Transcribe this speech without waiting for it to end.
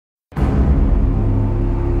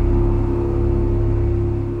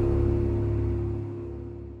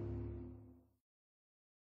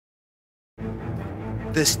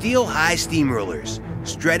The Steel High Steamrollers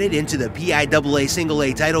strutted into the PIAA Single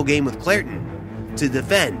A title game with Clairton to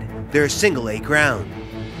defend their Single A crown.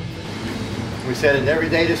 We said it every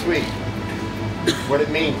day this week, what it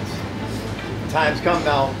means. The time's come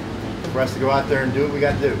now for us to go out there and do what we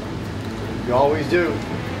got to do. We always do.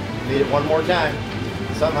 Need it one more time,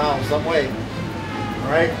 somehow, some way.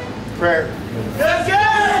 All right? Prayer. Yes,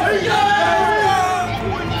 yes, yes!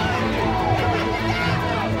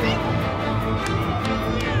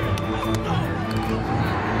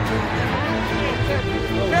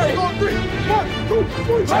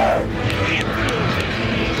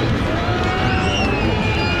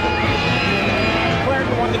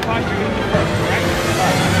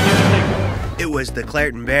 It was the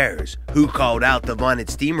Clairton Bears who called out the vaunted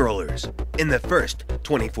Steamrollers in the first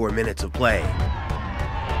 24 minutes of play.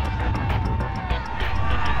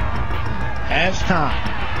 As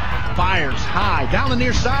time fires high down the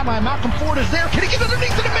near sideline, Malcolm Ford is there. Can he get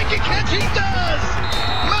underneath it and make a catch? He does!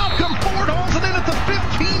 Malcolm Ford holds it in at the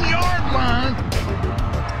 15-yard line.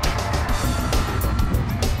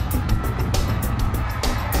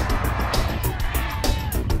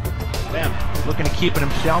 Looking to keep it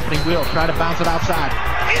himself, and he will try to bounce it outside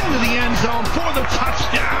into the end zone for the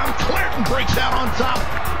touchdown. Clairton breaks out on top,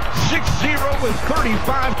 6-0 with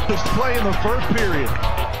 35 to play in the first period.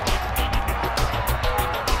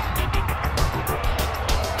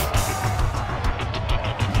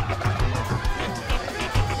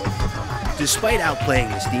 Despite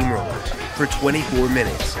outplaying the Steamrollers for 24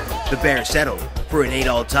 minutes, the Bears settled for an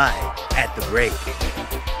 8-all tie at the break.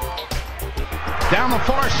 Down the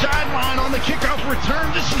far sideline on the kickoff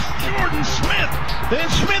return, this is Jordan Smith. Then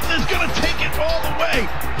Smith is going to take it all the way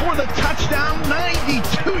for the touchdown, 92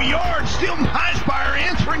 yards. Steelton-Highspire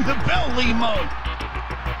answering the bell Lee mode.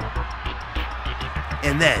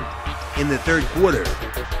 And then, in the third quarter,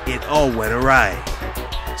 it all went awry.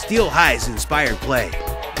 Steel High's inspired play,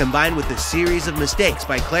 combined with a series of mistakes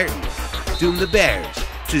by Clairton, doomed the Bears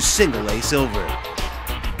to Single A silver.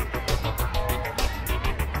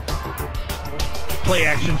 Play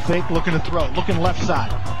action fake, looking to throw, looking left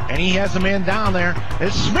side. And he has a man down there.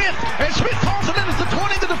 It's Smith, and Smith calls it in at the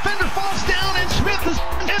 20. The defender falls down, and Smith is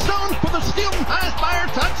in his zone for the Steelton-Highspire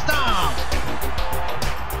touchdown.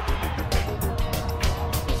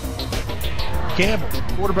 Campbell,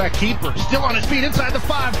 quarterback keeper, still on his feet inside the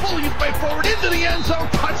 5, bullying his way forward into the end zone.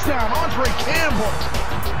 Touchdown, Andre Campbell.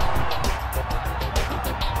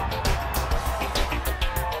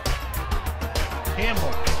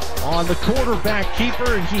 Campbell on the quarterback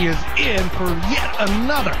keeper, and he is in for yet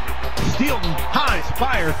another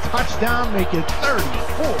Steelton-Highspire touchdown, make it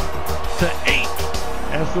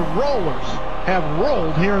 34-8 as the Rollers have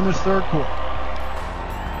rolled here in this third quarter.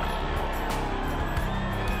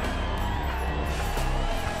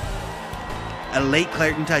 A late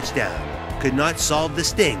Clairton touchdown could not solve the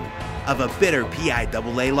sting of a bitter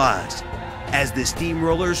PIAA loss, as the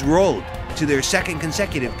Steamrollers rolled to their second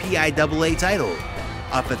consecutive PIAA title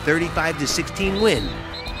off a 35-16 win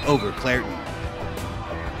over Clairton.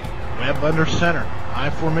 Webb under center, high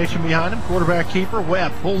formation behind him, quarterback keeper.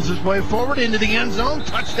 Webb pulls his way forward into the end zone,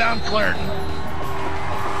 touchdown Clairton.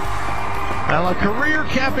 Now a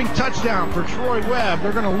career-capping touchdown for Troy Webb.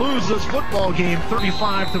 They're going to lose this football game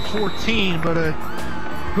 35-14, but a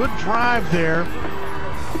good drive there.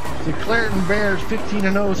 The Clairton Bears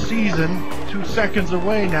 15-0 season, 2 seconds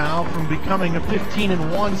away now from becoming a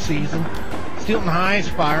 15-1 season.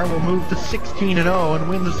 Steelton-Highspire will move to 16-0 and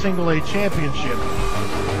win the Single A championship.